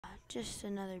just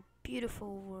another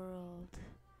beautiful world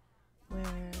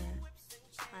where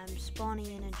I'm spawning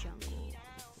in a jungle.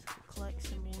 So collect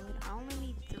some wood. I only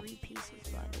need 3 pieces,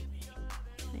 by the way.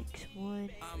 Make some wood,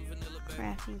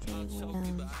 crafting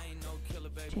table,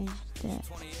 change that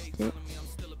sticks,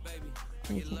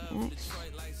 make an axe.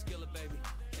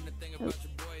 Oh,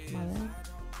 my bad.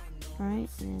 Alright,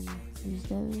 and then use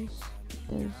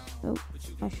those. Oh,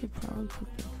 I should probably keep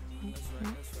it.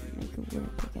 Make a wooden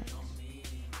pickaxe.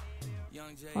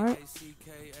 Alright,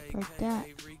 break that.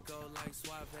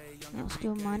 Now let's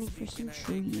go mining for some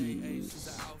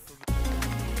trees.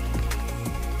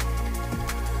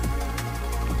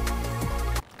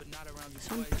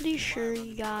 So I'm pretty sure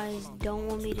you guys don't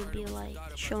want me to be like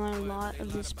showing a lot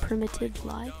of this primitive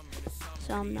life.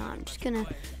 So I'm not. I'm just gonna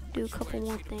do a couple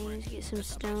more things, get some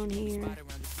stone here.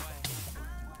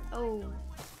 Oh,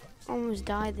 almost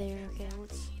died there. Okay,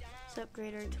 let's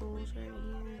upgrade our tools right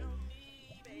here.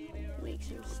 Make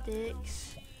some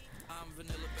sticks.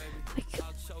 Make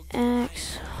an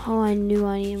axe. Oh, I knew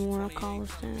I needed more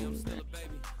cobblestone.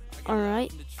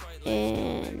 Alright,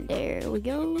 and there we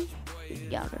go. We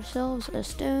got ourselves a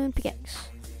stone pickaxe.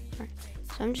 Alright,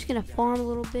 so I'm just gonna farm a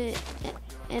little bit.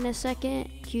 In a second,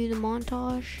 cue the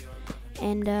montage,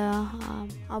 and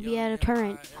I'll be at a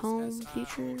current home,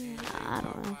 future. I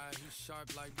don't know.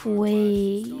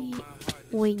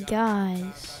 Wait,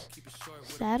 guys.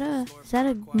 Is that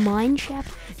a mine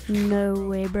shaft? No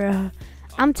way, bro.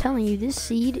 I'm telling you, this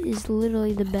seed is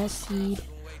literally the best seed.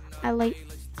 I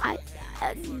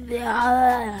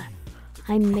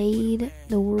made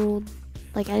the world,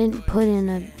 like, I didn't put in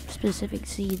a specific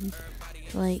seed.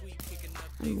 Like,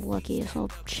 I'm lucky. I saw a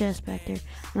chest back there.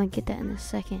 I'm gonna get that in a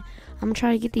second. I'm gonna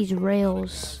try to get these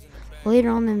rails. Later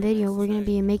on in the video, we're gonna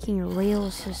be making a rail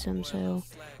system, so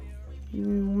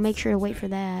make sure to wait for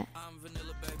that.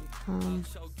 I'm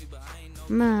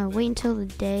gonna wait until the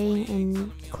day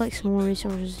and collect some more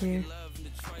resources here.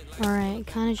 Alright,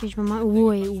 kind of changed my mind.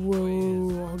 Wait,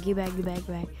 whoa, get back.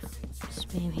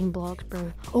 Spamming blocks,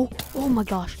 bro. Oh my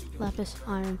gosh, lapis,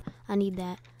 iron. I need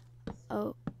that.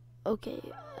 Oh, okay.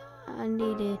 I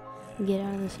need to get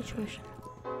out of this situation.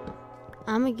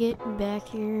 I'm gonna get back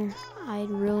here. I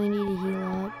really need to heal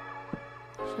up.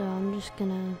 So I'm just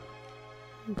gonna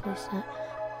place that.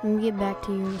 I'm gonna get back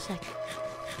to you in a second.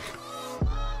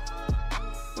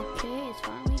 Okay, it's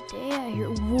finally day out here.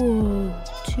 Whoa,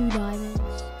 2 diamonds.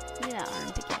 Look at that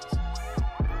iron pickaxe.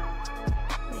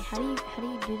 Wait, how do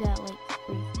you do that? Like,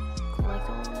 where you collect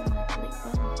all of them? Like, click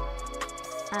button?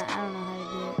 I don't know how to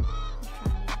do it. Let's try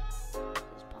to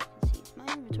just pop seeds. My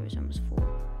inventory's almost full.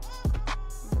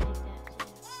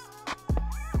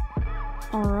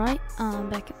 Alright,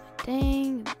 back at my thing.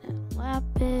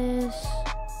 Lapis.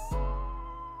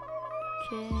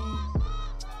 Okay.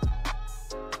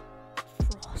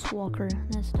 Frostwalker,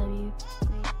 that's W.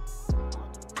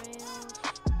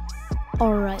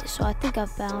 Alright, so I think I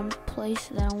found a place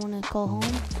that I want to call home.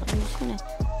 So I'm just going to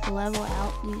level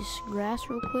out these grass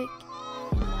real quick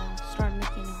and start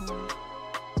making a home.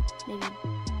 Maybe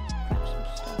grab some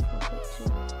stuff real quick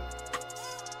too.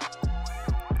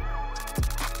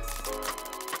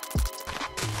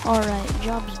 Alright,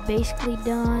 job's basically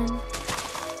done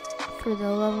for the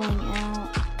leveling out.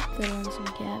 Fill in some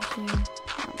gaps here.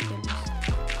 Oh my goodness.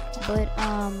 But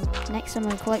next I'm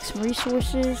gonna collect some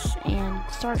resources and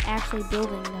start actually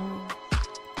building the home.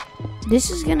 This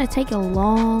is gonna take a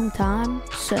long time,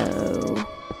 so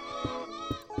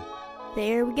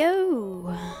there we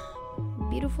go.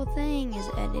 Beautiful thing is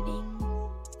editing.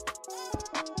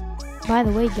 By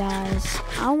the way, guys,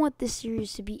 I want this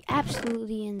series to be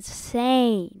absolutely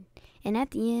insane. And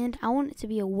at the end, I want it to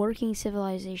be a working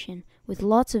civilization with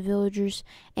lots of villagers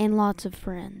and lots of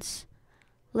friends.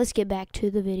 Let's get back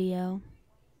to the video.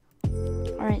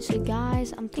 Alright, so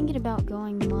guys, I'm thinking about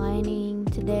going mining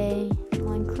today,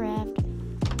 Minecraft.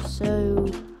 So,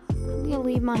 I'm gonna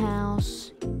leave my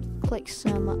house, click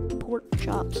some pork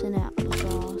chops and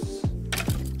applesauce.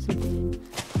 Some food.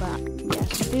 But, yeah,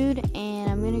 some food, and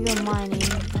I'm gonna go mining.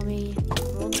 Let me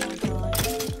roll the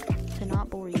montage to not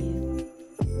bore you.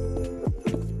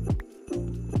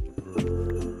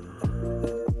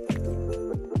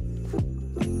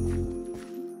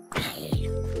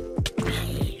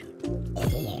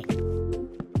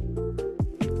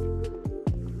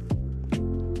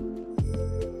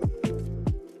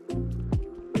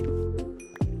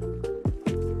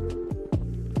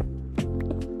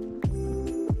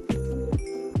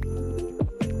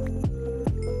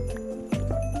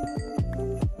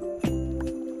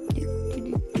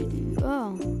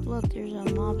 Look, there's a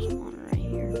mob spawner right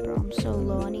here, bro. I'm so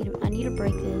low. I need to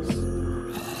break this.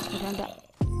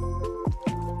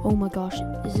 Oh my gosh,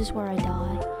 is this where I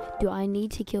die? Do I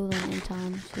need to kill them in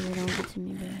time so they don't get to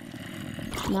me, bro?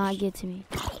 Do not get to me.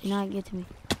 Do not get to me.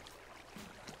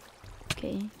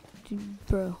 Okay. Dude,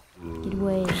 bro, get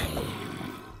away.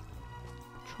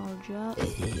 Charge up.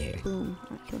 Boom.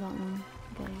 Alright, kill that one.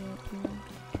 Gotta get up here.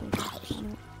 Kill that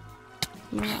one.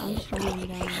 You know what? I'm just leaving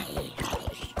down there.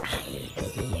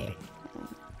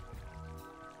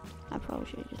 I probably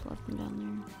should have just left them down there.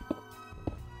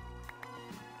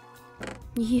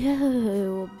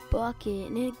 Yo, a bucket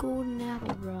and a golden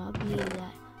apple, bro. I need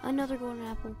that. Another golden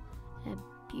apple and a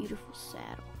beautiful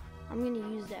saddle. I'm gonna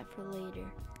use that for later.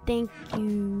 Thank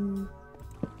you.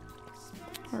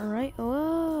 Alright,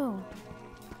 whoa.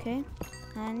 Okay,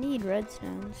 I need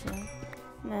redstone, so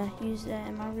I'm gonna use that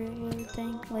in my railroad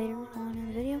thing later on in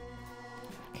the video.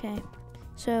 Okay,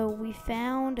 so we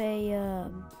found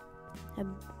a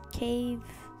cave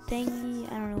thingy,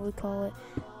 I don't know what we call it,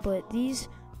 but these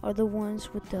are the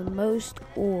ones with the most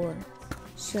ore.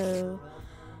 So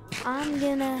I'm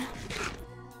gonna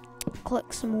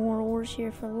collect some more ores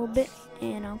here for a little bit,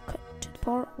 and I'll cut to the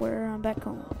part where I'm back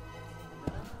home.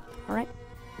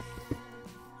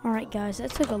 Alright guys,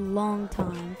 that took a long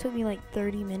time. It took me like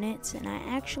 30 minutes, and I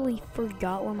actually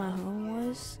forgot where my home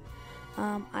was.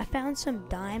 I found some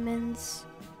diamonds.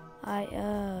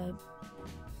 I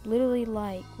literally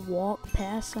like walked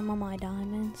past some of my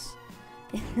diamonds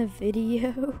in the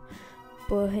video.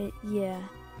 But yeah,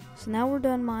 so now we're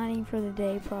done mining for the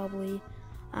day probably.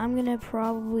 I'm gonna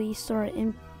probably start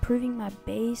improving my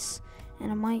base,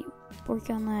 and I might work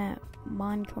on that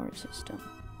minecart system.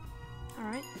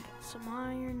 Alright, got some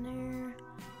iron there.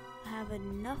 I have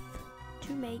enough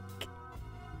to make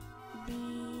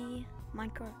the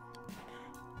minecart.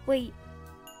 Wait,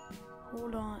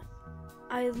 hold on.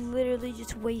 I literally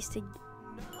just wasted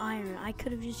iron. I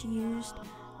could have just used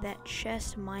that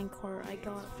chest minecart I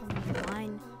got from the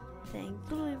mine thing.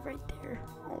 Literally right there.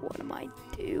 Oh, what am I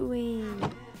doing?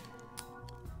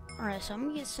 Alright, so I'm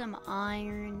gonna get some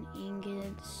iron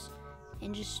ingots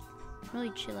and just really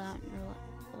chill out and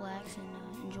relax and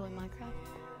enjoy Minecraft.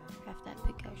 Craft that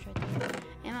pickaxe right there.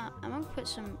 And I'm gonna put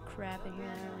some crap in here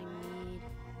that I don't really need.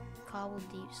 Cobble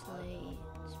deep slate,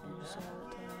 spinach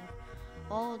salt,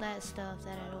 all that stuff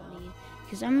that I don't need.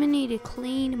 Because I'm gonna need to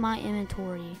clean my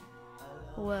inventory.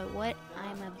 What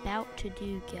I'm about to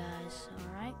do, guys.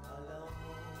 Alright?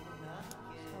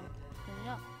 So, clean it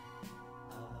up.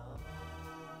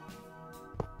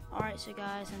 Alright, so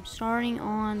guys, I'm starting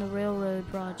on the railroad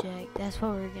project. That's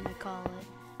what we're gonna call it.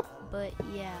 But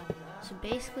yeah, so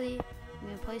basically, I'm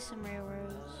gonna place some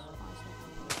railroads.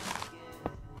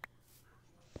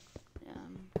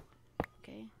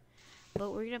 Okay.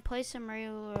 But we're gonna place some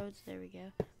railroads. There we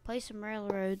go. Place some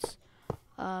railroads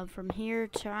from here,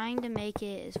 trying to make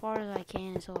it as far as I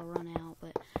can until I run out.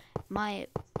 But my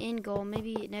end goal,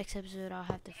 maybe next episode I'll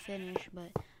have to finish,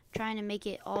 but trying to make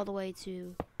it all the way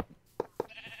to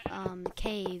the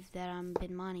cave that I've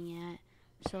been mining at,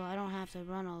 so I don't have to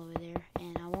run all the way there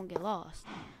and I won't get lost.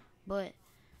 But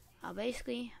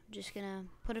basically, I'm just gonna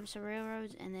put up some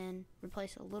railroads and then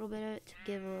replace a little bit of it to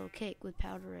give a little kick with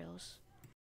powder rails.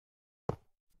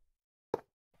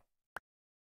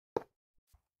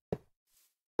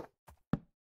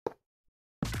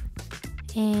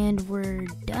 And we're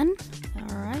done.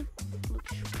 Alright,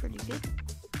 looks pretty good.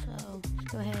 So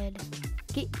let's go ahead,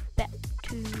 get back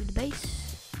to the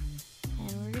base, and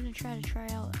we're gonna try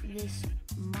out this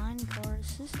minecart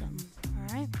system.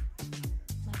 Alright.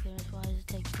 My goodness, why does it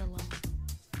take so long?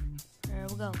 There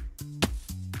we go.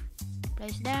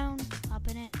 Place it down, hop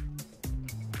in it.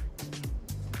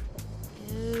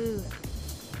 Go.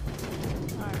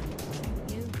 Alright,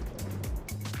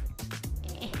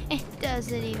 it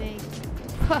doesn't even.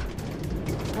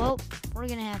 Well, we're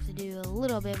gonna have to do a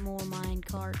little bit more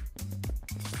minecart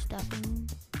stuffing.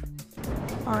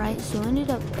 Alright, so I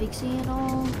ended up fixing it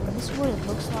all. This is what it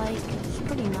looks like. It's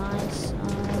pretty nice.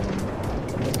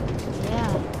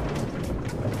 Yeah.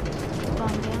 Keep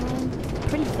on going.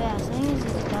 Pretty fast. I think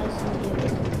this does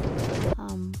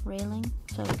give railing.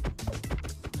 So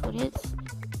that's what it is.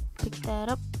 Pick that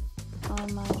up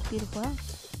on my beautiful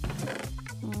house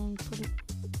and put it.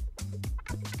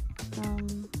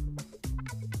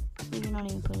 Maybe not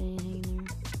even put anything in there.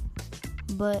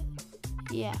 But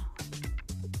yeah.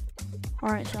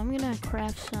 Alright, so I'm gonna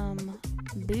craft some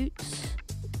boots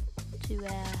to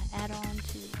add on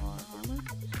to our armor.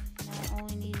 Now all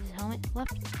we need is a helmet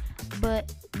left.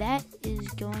 But that is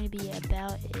going to be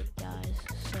about it, guys.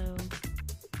 So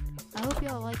I hope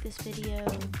y'all like this video.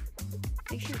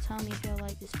 Make sure to tell me if y'all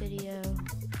like this video.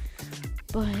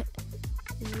 But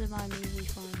this is my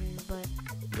music fun here. But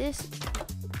this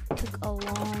took a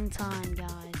long time,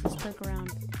 guys. This took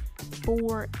around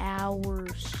 4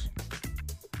 hours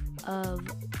of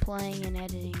playing and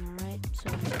editing, alright? So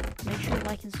make sure to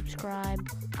like and subscribe.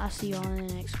 I'll see you all in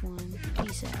the next one.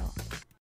 Peace out.